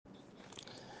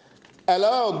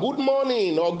Hello, good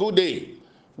morning or good day.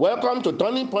 Welcome to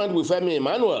Turning Point with Femi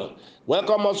Emmanuel.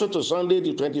 Welcome also to Sunday,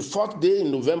 the 24th day in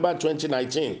November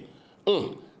 2019.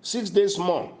 6 days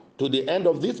more to the end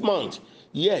of this month.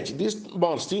 Yet, this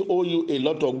month still owe you a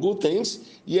lot of good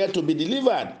things yet to be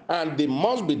delivered, and they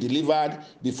must be delivered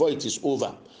before it is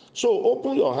over. So,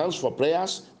 open your hands for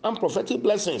prayers and prophetic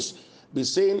blessings. Be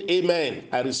saying, Amen.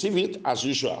 I receive it as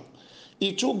usual.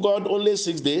 It took God only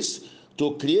 6 days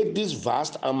to create this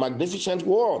vast and magnificent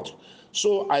world.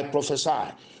 So I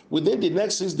prophesy, within the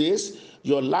next 6 days,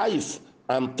 your life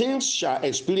and things shall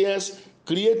experience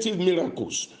creative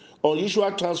miracles,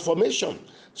 unusual transformation,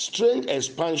 strange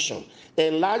expansion,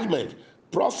 enlargement,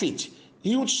 profit,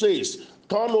 huge sales,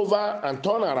 turnover and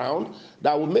turnaround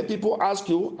that will make people ask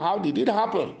you, how did it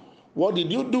happen? What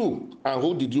did you do? And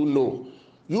who did you know?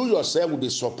 You yourself will be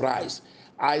surprised.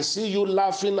 I see you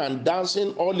laughing and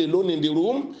dancing all alone in the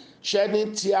room,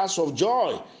 shedding tears of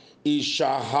joy. It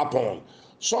shall happen.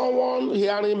 Someone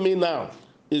hearing me now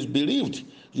is bereaved.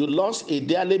 You lost a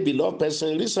dearly beloved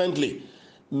person recently.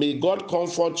 May God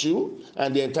comfort you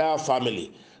and the entire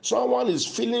family. Someone is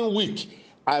feeling weak.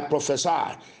 I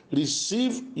prophesy,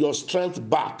 receive your strength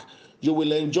back. You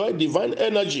will enjoy divine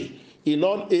energy in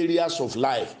all areas of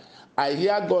life. I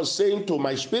hear God saying to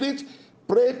my spirit,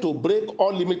 pray to break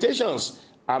all limitations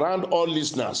around all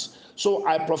listeners. So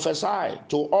I prophesy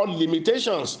to all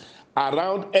limitations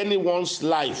around anyone's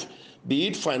life, be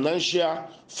it financial,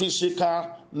 physical,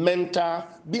 mental,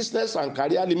 business, and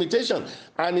career limitation.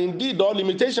 And indeed, all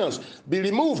limitations be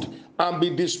removed and be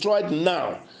destroyed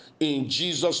now in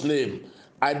Jesus' name.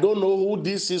 I don't know who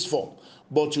this is for,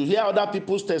 but you hear other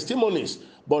people's testimonies,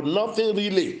 but nothing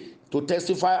really to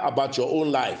testify about your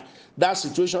own life. That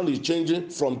situation is changing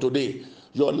from today.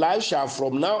 Your life shall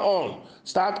from now on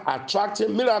start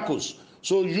attracting miracles.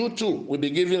 So you too will be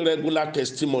giving regular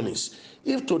testimonies.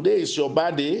 If today is your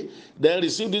bad day, then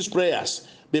receive these prayers.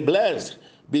 Be blessed,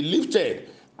 be lifted,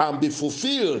 and be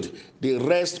fulfilled the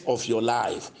rest of your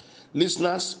life.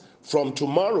 Listeners, from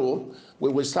tomorrow,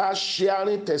 we will start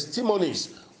sharing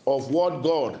testimonies of what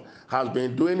God has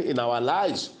been doing in our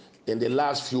lives in the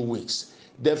last few weeks.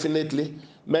 Definitely,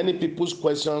 many people's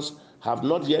questions have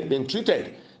not yet been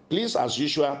treated. Please, as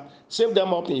usual, save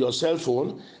them up in your cell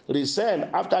phone,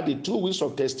 resend after the 2 weeks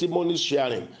of testimony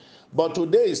sharing. But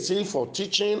today is still for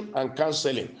teaching and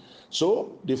counseling.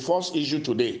 So, the first issue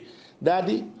today,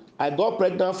 Daddy, I got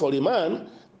pregnant for a man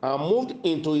and moved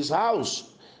into his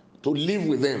house to live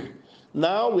with him.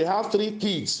 Now we have 3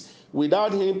 kids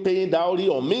without him paying dowry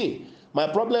on me. My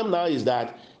problem now is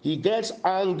that he gets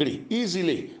angry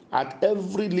easily at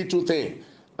every little thing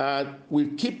and will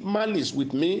keep malice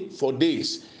with me for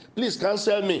days. Please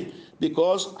cancel me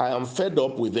because I am fed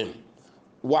up with him.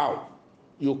 Wow,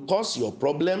 you cause your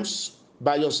problems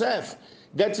by yourself.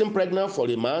 Getting pregnant for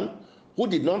a man who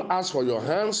did not ask for your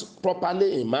hands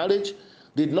properly in marriage,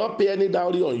 did not pay any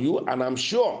dowry on you, and I'm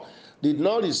sure did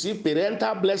not receive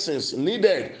parental blessings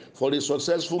needed for a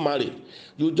successful marriage.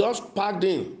 You just packed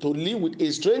in to live with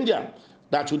a stranger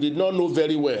that you did not know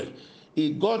very well.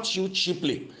 He got you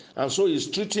cheaply, and so he's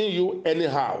treating you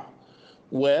anyhow.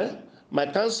 Well, my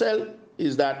counsel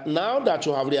is that now that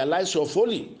you have realized your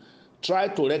folly, try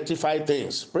to rectify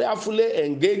things. Prayerfully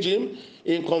engage him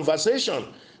in conversation,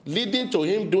 leading to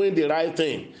him doing the right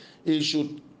thing. He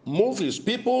should move his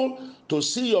people to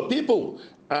see your people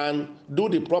and do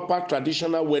the proper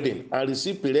traditional wedding and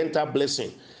receive parental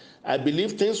blessing. I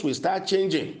believe things will start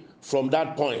changing from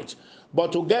that point.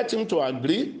 But to get him to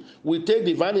agree, we take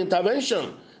divine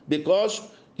intervention because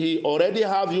he already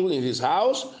have you in his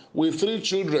house with 3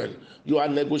 children. You are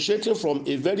negotiating from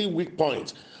a very weak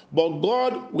point. But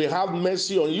God will have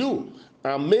mercy on you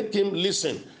and make him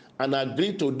listen and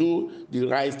agree to do the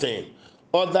right thing.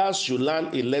 Others should learn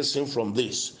a lesson from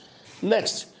this.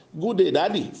 Next, good day,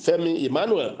 Daddy, Femi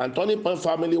Emmanuel, and Turning Point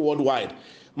Family Worldwide.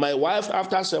 My wife,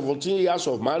 after 17 years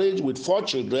of marriage with 4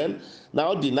 children,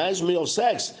 now denies me of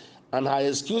sex, and her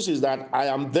excuse is that I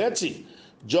am dirty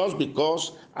just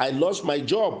because I lost my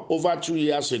job over 2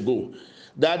 years ago.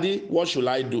 Daddy, what should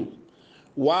I do?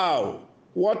 Wow,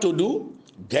 what to do?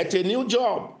 Get a new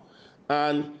job.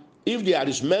 And if there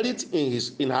is merit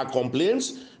in her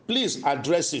complaints, please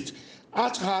address it.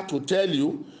 Ask her to tell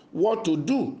you what to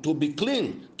do to be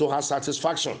clean to her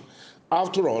satisfaction.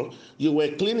 After all, you were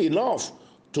clean enough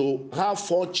to have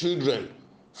 4 children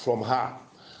from her.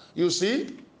 You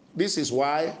see, this is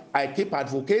why I keep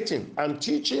advocating and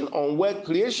teaching on wealth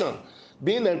creation,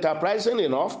 being enterprising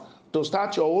enough to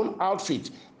start your own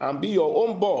outfit and be your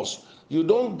own boss. You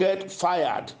don't get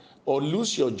fired or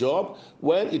lose your job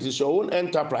when it is your own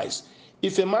enterprise.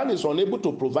 If a man is unable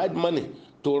to provide money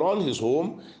to run his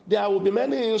home, there will be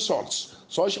many insults,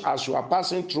 such as you are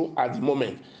passing through at the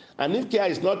moment. And if care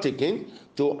is not taken,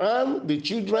 to earn the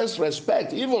children's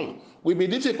respect even will be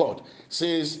difficult,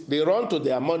 since they run to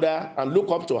their mother and look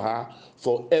up to her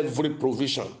for every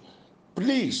provision.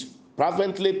 Please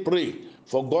fervently pray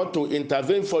for God to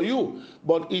intervene for you,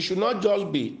 but it should not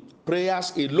just be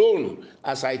prayers alone.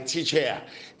 As I teach here,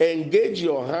 engage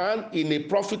your hand in a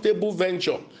profitable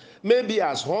venture, maybe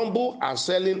as humble as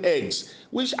selling eggs,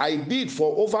 which I did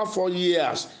for over 4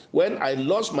 years when I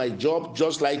lost my job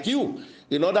just like you,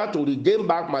 in order to regain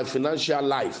back my financial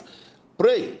life.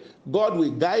 Pray God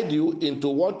will guide you into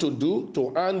what to do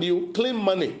to earn you clean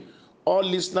money. All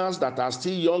listeners that are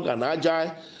still young and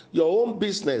agile, your own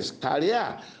business,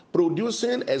 career,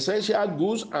 producing essential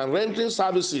goods and rendering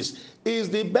services is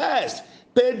the best.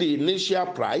 Pay the initial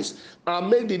price and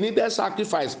make the needed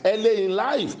sacrifice early in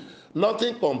life.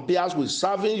 Nothing compares with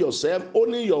serving yourself,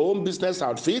 owning your own business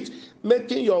outfit,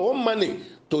 making your own money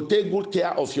to take good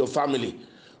care of your family.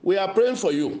 We are praying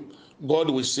for you. God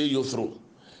will see you through.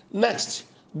 Next,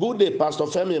 good day, Pastor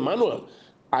Femi Emmanuel.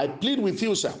 I plead with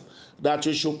you, sir, that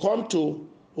you should come to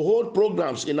hold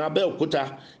programs in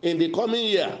Abeokuta in the coming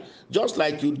year, just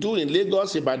like you do in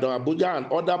Lagos, Ibadan, Abuja, and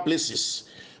other places.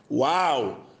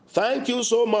 Wow, thank you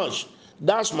so much.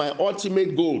 That's my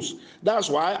ultimate goals. That's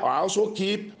why I also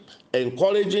keep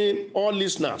encouraging all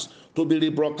listeners to be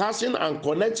rebroadcasting and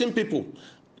connecting people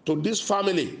to this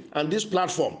family and this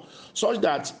platform, such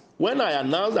that when I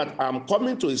announce that I'm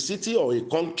coming to a city or a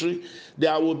country,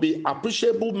 there will be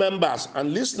appreciable members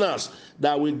and listeners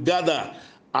that will gather.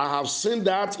 I have seen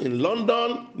that in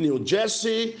London, New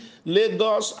Jersey,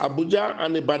 Lagos, Abuja,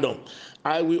 and Ibadan.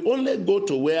 I will only go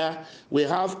to where we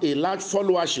have a large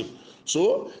followership.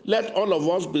 So let all of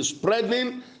us be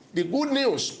spreading the good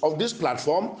news of this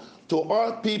platform to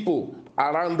all people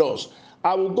around us.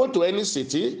 I will go to any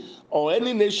city or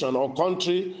any nation or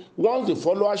country once the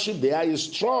followership there is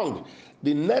strong.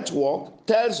 The network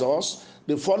tells us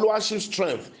the followership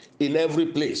strength in every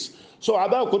place. So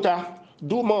Abeokuta,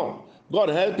 do more. God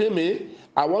helping me,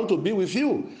 I want to be with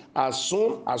you as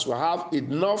soon as we have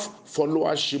enough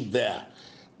followership there.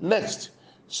 Next,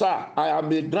 sir, I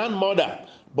am a grandmother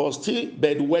but still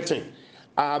bedwetting.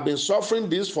 I have been suffering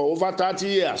this for over 30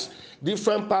 years.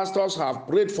 Different pastors have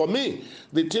prayed for me.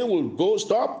 The thing will go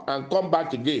stop and come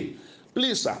back again.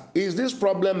 Please, sir, is this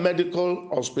problem medical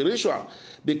or spiritual?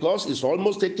 Because it's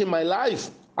almost taking my life.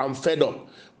 I'm fed up.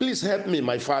 Please help me,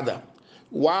 my father.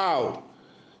 Wow.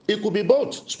 It could be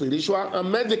both spiritual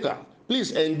and medical.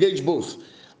 Please engage both.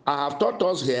 I have taught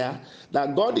us here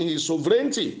that God in his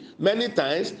sovereignty many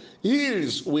times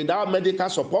heals without medical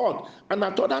support, and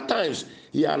at other times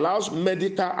he allows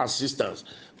medical assistance.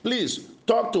 Please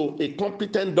talk to a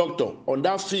competent doctor on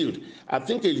that field. I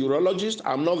think a urologist,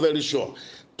 I'm not very sure.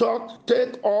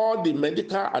 Take all the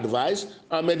medical advice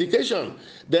and medication,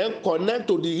 then connect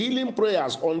to the healing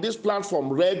prayers on this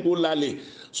platform regularly.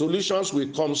 Solutions will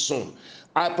come soon.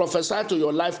 I prophesy to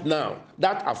your life now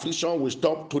that affliction will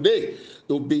stop today.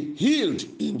 You'll be healed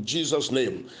in Jesus'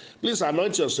 name. Please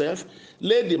anoint yourself,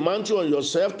 lay the mantle on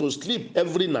yourself to sleep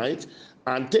every night,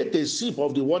 and take a sip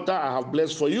of the water I have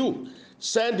blessed for you.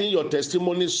 Send in your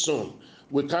testimony soon.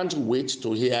 We can't wait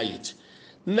to hear it.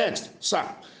 Next, sir,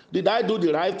 did I do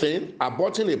the right thing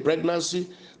aborting a pregnancy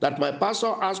that my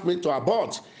pastor asked me to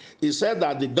abort? He said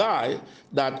that the guy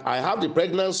that I have the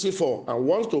pregnancy for and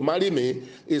wants to marry me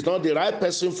is not the right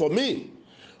person for me.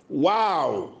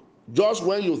 Wow, just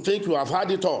when you think you have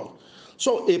had it all.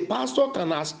 So a pastor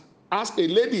can ask a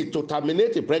lady to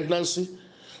terminate a pregnancy.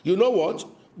 You know what?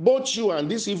 Both you and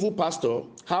this evil pastor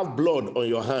have blood on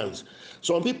your hands.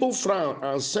 Some people frown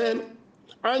and send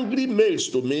angry mails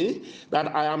to me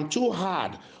that I am too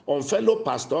hard on fellow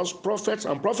pastors, prophets,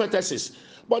 and prophetesses.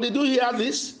 But did you hear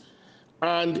this?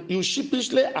 And you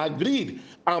sheepishly agreed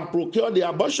and procured the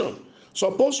abortion.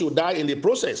 Suppose you die in the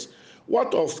process.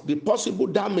 What of the possible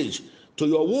damage to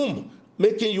your womb,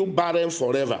 making you barren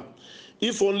forever?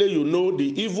 If only you know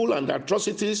the evil and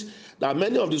atrocities that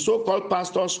many of the so-called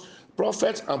pastors,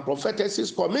 prophets, and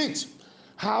prophetesses commit.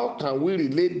 How can we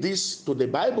relate this to the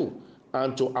Bible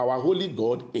and to our holy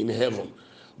God in heaven?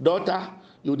 Daughter,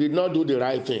 you did not do the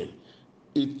right thing.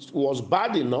 It was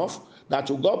bad enough that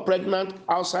you got pregnant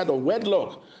outside of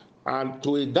wedlock and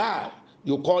to a guy,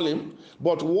 you call him,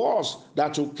 but worse,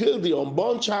 that you killed the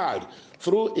unborn child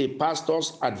through a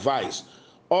pastor's advice.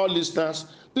 All listeners,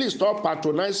 please stop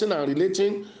patronizing and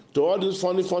relating to all these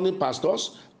funny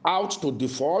pastors out to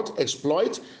default,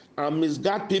 exploit, and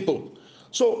misguide people.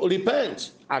 So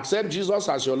repent, accept Jesus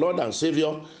as your Lord and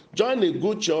Savior, join a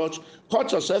good church,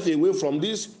 cut yourself away from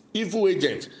this evil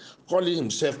agent calling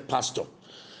himself pastor.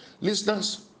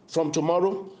 Listeners, from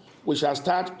tomorrow, we shall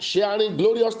start sharing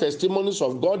glorious testimonies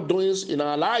of God doings in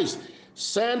our lives.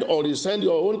 Send or resend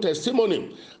your own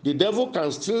testimony. The devil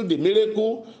can steal the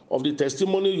miracle of the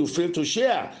testimony you fail to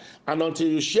share. And until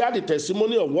you share the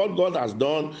testimony of what God has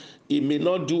done, he may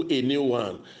not do a new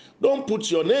one. Don't put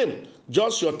your name,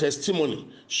 just your testimony.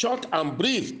 Short and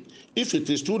brief. If it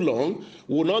is too long,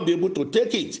 we will not be able to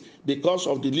take it because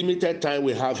of the limited time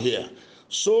we have here.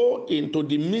 So into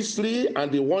the mystery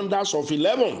and the wonders of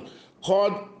 11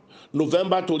 called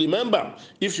November to remember.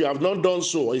 If you have not done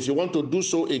so, or if you want to do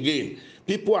so again,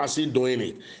 people are still doing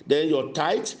it. Then your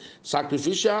tithe,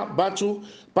 sacrificial, battle,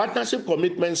 partnership,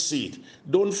 commitment, seed.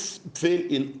 Don't fail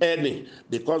in earning,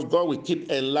 because God will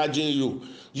keep enlarging you.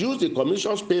 Use the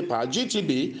commission's paper,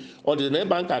 GTB, or the net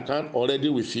bank account already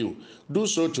with you. Do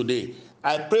so today.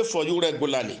 I pray for you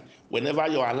regularly whenever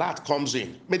your alert comes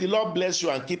in. May the Lord bless you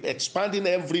and keep expanding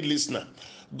every listener.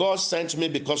 God sent me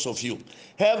because of you.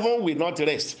 Heaven will not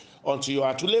rest until you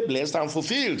are truly blessed and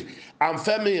fulfilled. I'm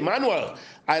Femi Emmanuel.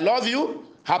 I love you.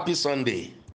 Happy Sunday.